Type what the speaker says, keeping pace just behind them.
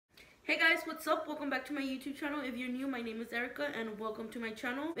Hey guys, what's up? Welcome back to my YouTube channel. If you're new, my name is Erika and welcome to my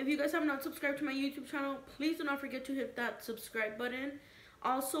channel. If you guys have not subscribed to my YouTube channel, please do not forget to hit that subscribe button.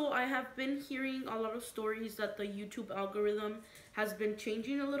 Also, I have been hearing a lot of stories that the YouTube algorithm has been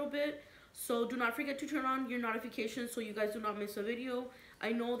changing a little bit. So do not forget to turn on your notifications so you guys do not miss a video.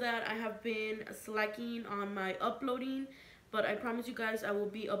 I know that I have been slacking on my uploading, but I promise you guys I will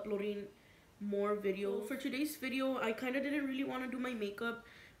be uploading more videos. For today's video, I kind of didn't really want to do my makeup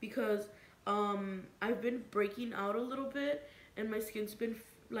because I've been breaking out a little bit and my skin's been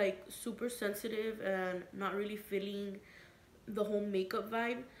like super sensitive and not really feeling the whole makeup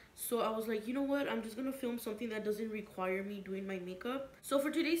vibe. So I was like, you know what, I'm just gonna film something that doesn't require me doing my makeup. So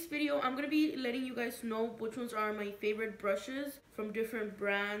for today's video, I'm gonna be letting you guys know which ones are my favorite brushes from different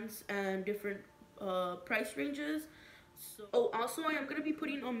brands and different price ranges. So also I am gonna be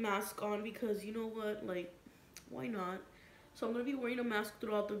putting a mask on because you know what, like, why not? So I'm going to be wearing a mask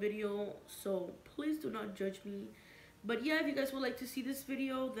throughout the video, so please do not judge me. But yeah, if you guys would like to see this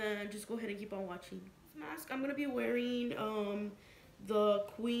video, then just go ahead and keep on watching. This mask, I'm going to be wearing the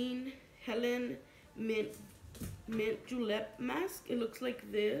Queen Helen Mint Julep mask. It looks like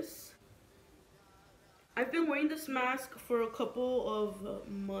this. I've been wearing this mask for a couple of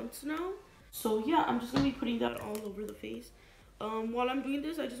months now. So yeah, I'm just going to be putting that all over the face. While I'm doing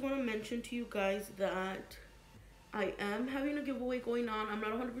this, I just want to mention to you guys that I am having a giveaway going on. I'm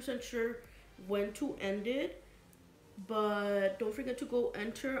not 100% sure when to end it, but don't forget to go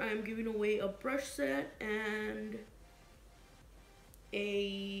enter. I am giving away a brush set and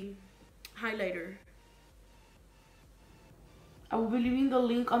a highlighter. I will be leaving the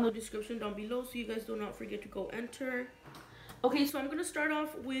link on the description down below so you guys do not forget to go enter. Okay, so I'm going to start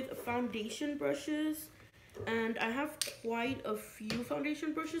off with foundation brushes. And I have quite a few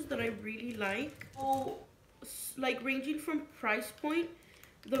foundation brushes that I really like. So, like ranging from price point,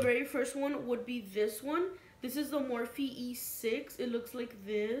 the very first one would be this one. This is the Morphe E6. It looks like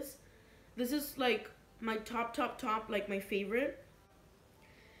this. This is like my top, like my favorite.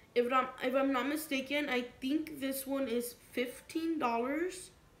 If I'm not mistaken, I think this one is $15.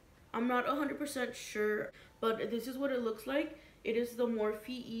 I'm not 100% sure, but this is what it looks like. It is the Morphe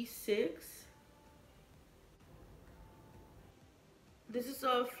E6. This is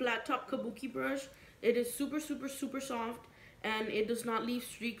a flat top kabuki brush. It is super soft and it does not leave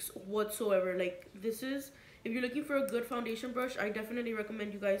streaks whatsoever. Like, this is, if you're looking for a good foundation brush, I definitely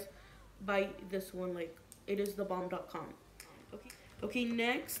recommend you guys buy this one. Like, it is thebomb.com. Okay,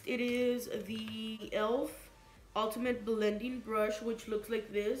 next it is the e.l.f. Ultimate Blending Brush, which looks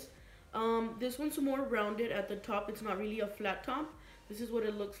like this. This one's more rounded at the top. It's not really a flat top. This is what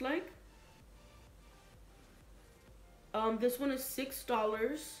it looks like. This one is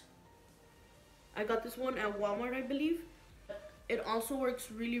 $6. I got this one at Walmart, I believe. It also works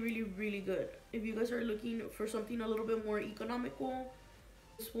really good. If you guys are looking for something a little bit more economical,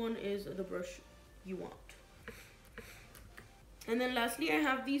 this one is the brush you want. And then lastly, I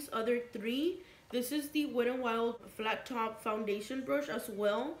have these other three. This is the Wet n Wild Flat Top Foundation Brush as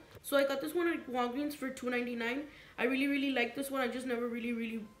well. So I got this one at Walgreens for $2.99. I really like this one. I just never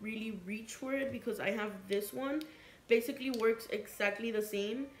really reached for it because I have this one. Basically works exactly the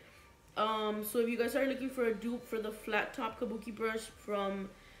same. So if you guys are looking for a dupe for the flat top kabuki brush from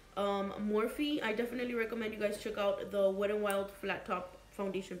Morphe, I definitely recommend you guys check out the Wet n Wild flat top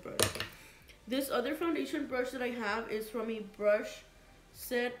foundation brush. This other foundation brush that I have is from a brush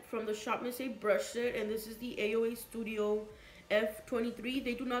set from the Shopmissa brush set, and this is the Aoa Studio F23.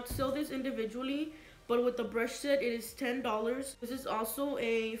 They do not sell this individually, but with the brush set it is $10. This is also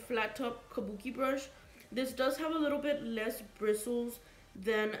a flat top kabuki brush. This does have a little bit less bristles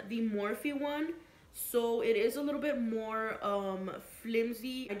than the Morphe one, so it is a little bit more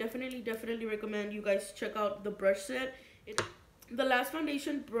flimsy. I definitely recommend you guys check out the brush set. The last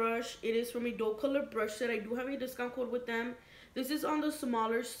foundation brush, it is from a Docolor brush set. I do have a discount code with them. This is on the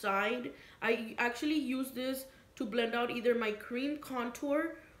smaller side. I actually use this to blend out either my cream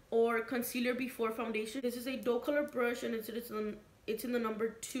contour or concealer before foundation. This is a Docolor brush and it's in the number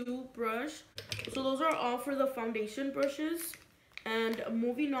 2 brush. So those are all for the foundation brushes. And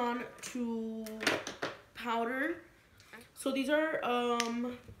moving on to powder. So these are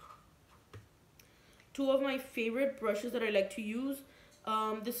two of my favorite brushes that I like to use.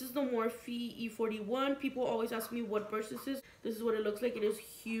 This is the Morphe E41. People always ask me what brush this is. This is what it looks like. It is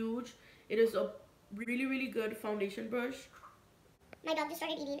huge. It is a really good foundation brush. My dog just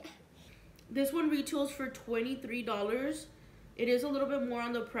started eating. This one retails for $23. It is a little bit more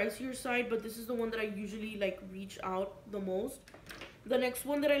on the pricier side, but this is the one that I usually like reach out the most. The next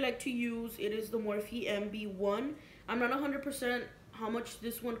one that I like to use, it is the Morphe MB1. I'm not 100% how much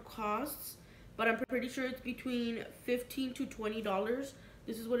this one costs, but I'm pretty sure it's between $15 to $20.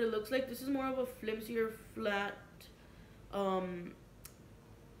 This is what it looks like. This is more of a flimsier, flat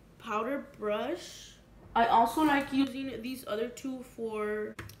powder brush. I also like using these other two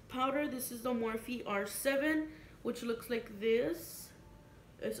for powder. This is the Morphe R7, which looks like this.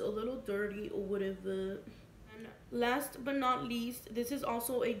 It's a little dirty or whatever. And last but not least, this is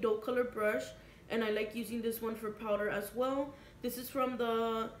also a Docolor brush, and I like using this one for powder as well. This is from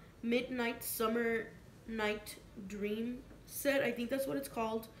the Midnight Summer Night Dream set. I think that's what it's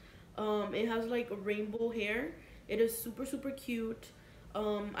called. It has like a rainbow hair. It is super cute.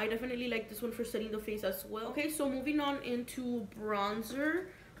 I definitely like this one for setting the face as well. Okay, so moving on into bronzer.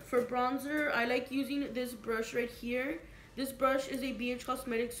 For bronzer, I like using this brush right here. This brush is a BH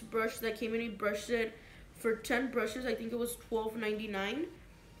Cosmetics brush that came in a brush set for 10 brushes. I think it was $12.99.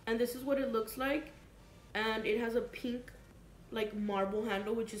 And this is what it looks like. And it has a pink like marble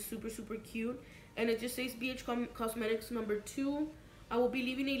handle, which is super cute. And it just says BH Cosmetics number 2. I will be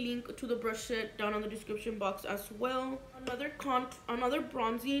leaving a link to the brush set down on the description box as well. Another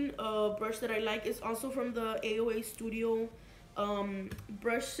bronzing brush that I like is also from the Aoa Studio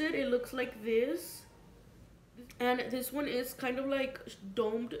brush set. It looks like this. And this one is kind of like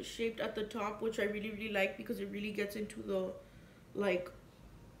domed shaped at the top, which I really like because it really gets into the like,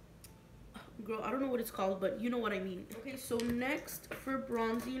 girl, I don't know what it's called, but you know what I mean. Okay, so next for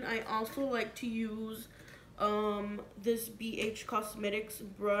bronzing, I also like to use this BH Cosmetics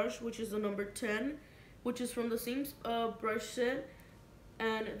brush, which is the number 10, which is from the same brush set,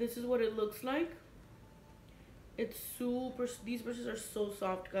 and this is what it looks like. It's these brushes are so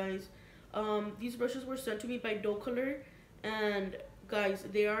soft, guys. These brushes were sent to me by Docolor, and guys,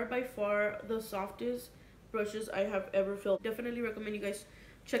 they are by far the softest brushes I have ever felt. Definitely recommend you guys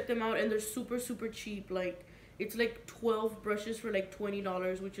check them out, and they're super cheap. Like, it's like 12 brushes for like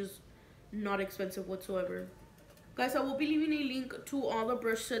 $20, which is not expensive whatsoever. Guys, I will be leaving a link to all the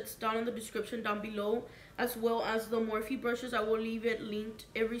brush sets down in the description down below, as well as the Morphe brushes. I will leave it linked,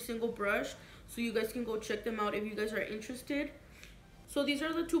 every single brush, so you guys can go check them out if you guys are interested. So these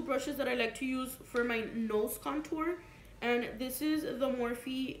are the two brushes that I like to use for my nose contour, and this is the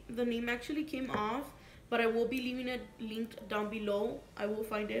Morphe. The name actually came off, but I will be leaving it linked down below. I will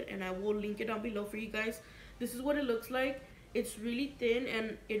find it and I will link it down below for you guys. This is what it looks like. It's really thin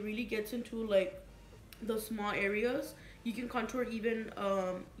and it really gets into like the small areas. You can contour even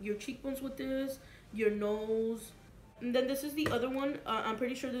your cheekbones with this, your nose. And then this is the other one. I'm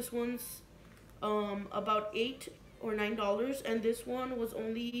pretty sure this one's about $8 or $9, and this one was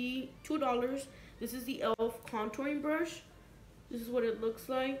only $2. This is the e.l.f. contouring brush. This is what it looks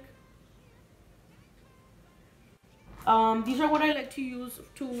like. These are what I like to use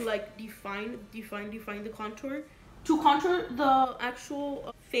to like define the contour. To contour the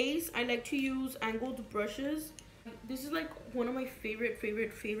actual face, I like to use angled brushes. This is like one of my favorite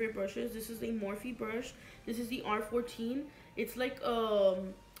brushes. This is a Morphe brush. This is the R14. It's like a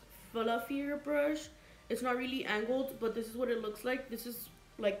fluffier brush. It's not really angled, but this is what it looks like. This is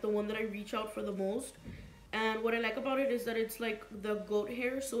like the one that I reach out for the most. And what I like about it is that it's like the goat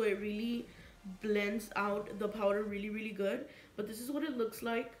hair, so it really blends out the powder really good. But this is what it looks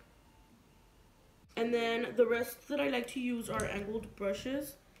like. And then the rest that I like to use are angled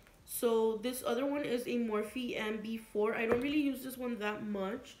brushes. So this other one is a Morphe MB4. I don't really use this one that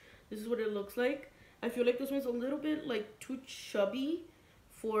much. This is what it looks like. I feel like this one's a little bit like too chubby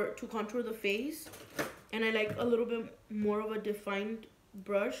to contour the face, and I like a little bit more of a defined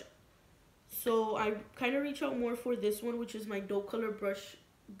brush. So I kind of reach out more for this one, which is my Docolor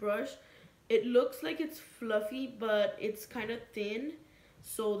brush. It looks like it's fluffy, but it's kind of thin,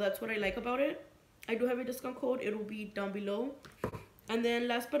 so that's what I like about it. I do have a discount code. It will be down below. And then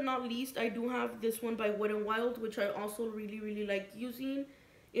last but not least, I do have this one by Wet n Wild, which I also really like using.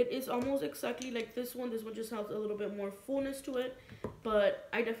 It is almost exactly like this one. This one just has a little bit more fullness to it, but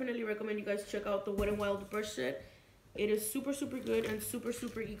I definitely recommend you guys check out the Wet n Wild brush set. It is super good and super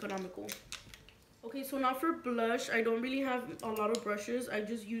economical. Okay, so now for blush, I don't really have a lot of brushes. I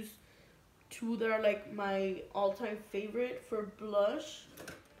just use two that are like my all-time favorite for blush.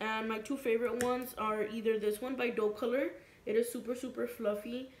 And my two favorite ones are either this one by Docolor. It is super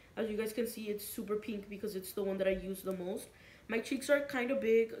fluffy. As you guys can see, it's super pink because it's the one that I use the most. My cheeks are kind of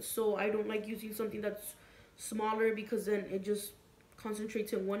big, so I don't like using something that's smaller because then it just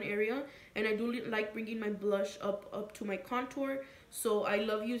concentrates in one area. And I do like bringing my blush up to my contour, so I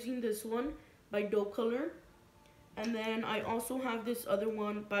love using this one by Docolor. And then I also have this other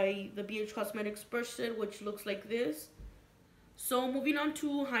one by the BH Cosmetics brush set, which looks like this. So moving on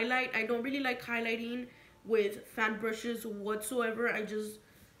to highlight, I don't really like highlighting with fan brushes whatsoever.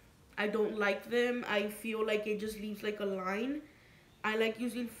 I don't like them. I feel like it just leaves like a line. I like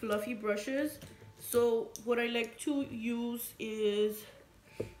using fluffy brushes. So what I like to use is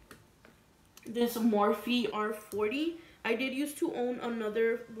this Morphe R40. I did used to own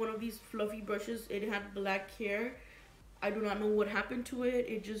another one of these fluffy brushes. It had black hair. I do not know what happened to it.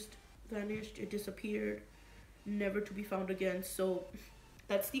 It just vanished. It disappeared, never to be found again. So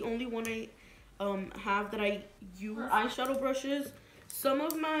that's the only one I have that I use. Eyeshadow brushes. Some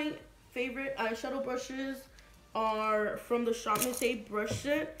of my favorite eyeshadow brushes are from the Shopmissa Aoa brush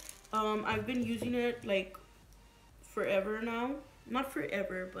set. I've been using it like forever now. Not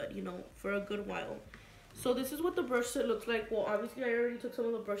forever, but you know, for a good while. So this is what the brush set looks like. Well, obviously I already took some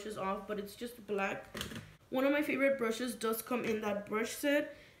of the brushes off, but it's just black. One of my favorite brushes does come in that brush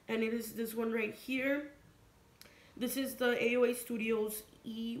set, and it is this one right here. This is the Aoa Studio's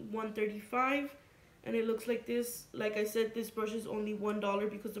E135, and it looks like this. Like I said, this brush is only $1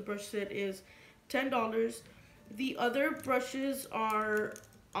 because the brush set is $10. The other brushes are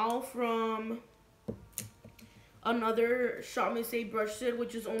all from another Shopmissa Aoa brush set,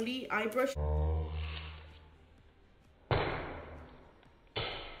 which is only eye brush.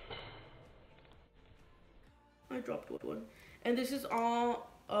 I dropped one. And this is all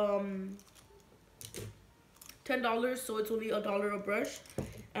 $10, so it's only $1 a brush.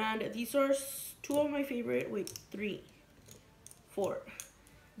 And these are two of my favorite, wait, three, four.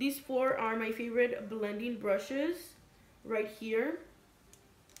 These four are my favorite blending brushes right here.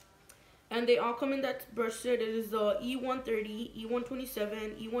 And they all come in that brush set. It is the E130,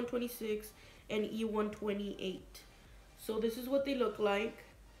 E127, E126, and E128. So this is what they look like.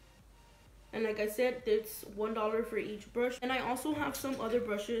 And like I said, it's $1 for each brush. And I also have some other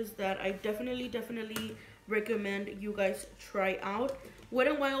brushes that I definitely recommend you guys try out. Wet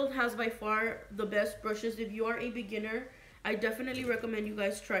n Wild has by far the best brushes. If you are a beginner, I definitely recommend you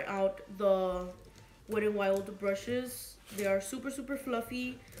guys try out the Wet n Wild brushes. They are super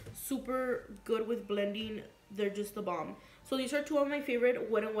fluffy, super good with blending. They're just the bomb. So these are two of my favorite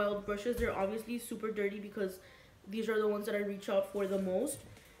Wet n Wild brushes. They're obviously super dirty because these are the ones that I reach out for the most.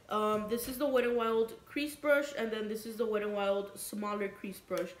 This is the Wet n Wild crease brush, and then this is the Wet n Wild smaller crease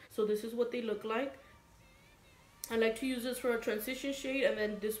brush. So this is what they look like. I like to use this for a transition shade, and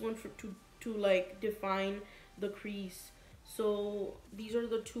then this one to like define the crease. So these are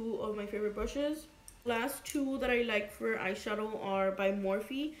the two of my favorite brushes. Last two that I like for eyeshadow are by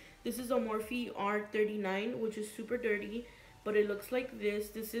Morphe. This is a Morphe R39, which is super dirty, but it looks like this.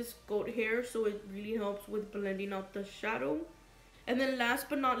 This is goat hair, so it really helps with blending out the shadow. And then last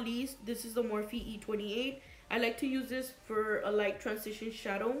but not least, this is the Morphe E28. I like to use this for a light transition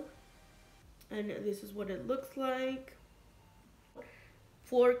shadow. And this is what it looks like.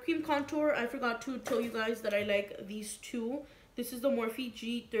 For cream contour, I forgot to tell you guys that I like these two. This is the Morphe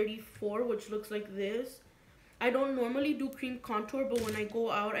G34, which looks like this. I don't normally do cream contour, but when I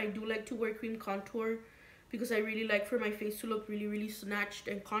go out, I do like to wear cream contour because I really like for my face to look really snatched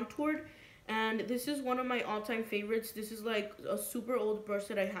and contoured. And this is one of my all-time favorites. This is like a super old brush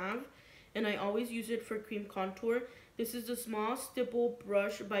that I have, and I always use it for cream contour. This is the Small Stipple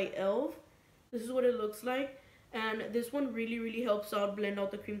brush by e.l.f. This is what it looks like, and this one really helps out blend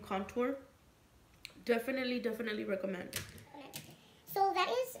out the cream contour. Definitely recommend. So that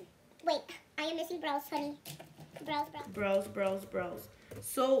is, wait, I am missing brows, honey. Brows.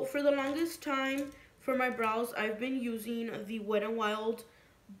 So for the longest time for my brows, I've been using the Wet n Wild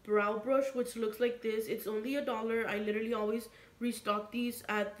brow brush, which looks like this. It's only $1. I literally always restock these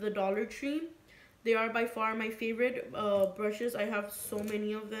at the Dollar Tree. They are by far my favorite brushes. I have so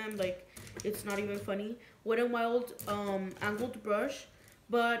many of them, like it's not even funny. Wet n Wild angled brush,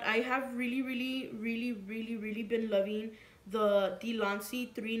 but I have really been loving the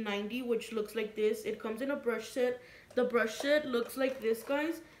Delancey 390, which looks like this. It comes in a brush set. The brush set looks like this,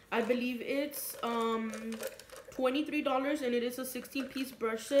 guys. I believe it's $23, and it is a 16-piece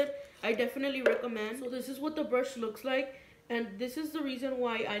brush set. I definitely recommend. So this is what the brush looks like, and this is the reason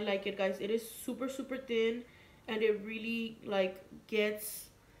why I like it, guys. It is super thin, and it really like gets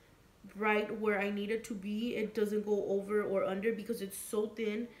right where I need it to be. It doesn't go over or under because it's so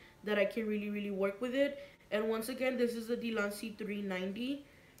thin that I can really work with it. And once again, this is the Delancey 390.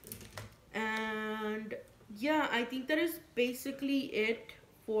 And yeah, I think that is basically it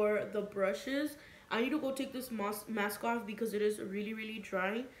for the brushes. I need to go take this mask off because it is really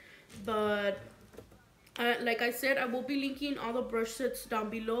dry. But like I said, I will be linking all the brush sets down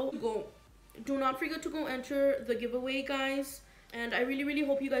below. Do not forget to go enter the giveaway, guys. And I really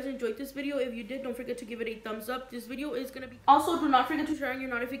hope you guys enjoyed this video. If you did, don't forget to give it a thumbs up. This video is gonna be also, do not forget to turn your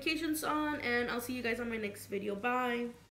notifications on, and I'll see you guys on my next video. Bye.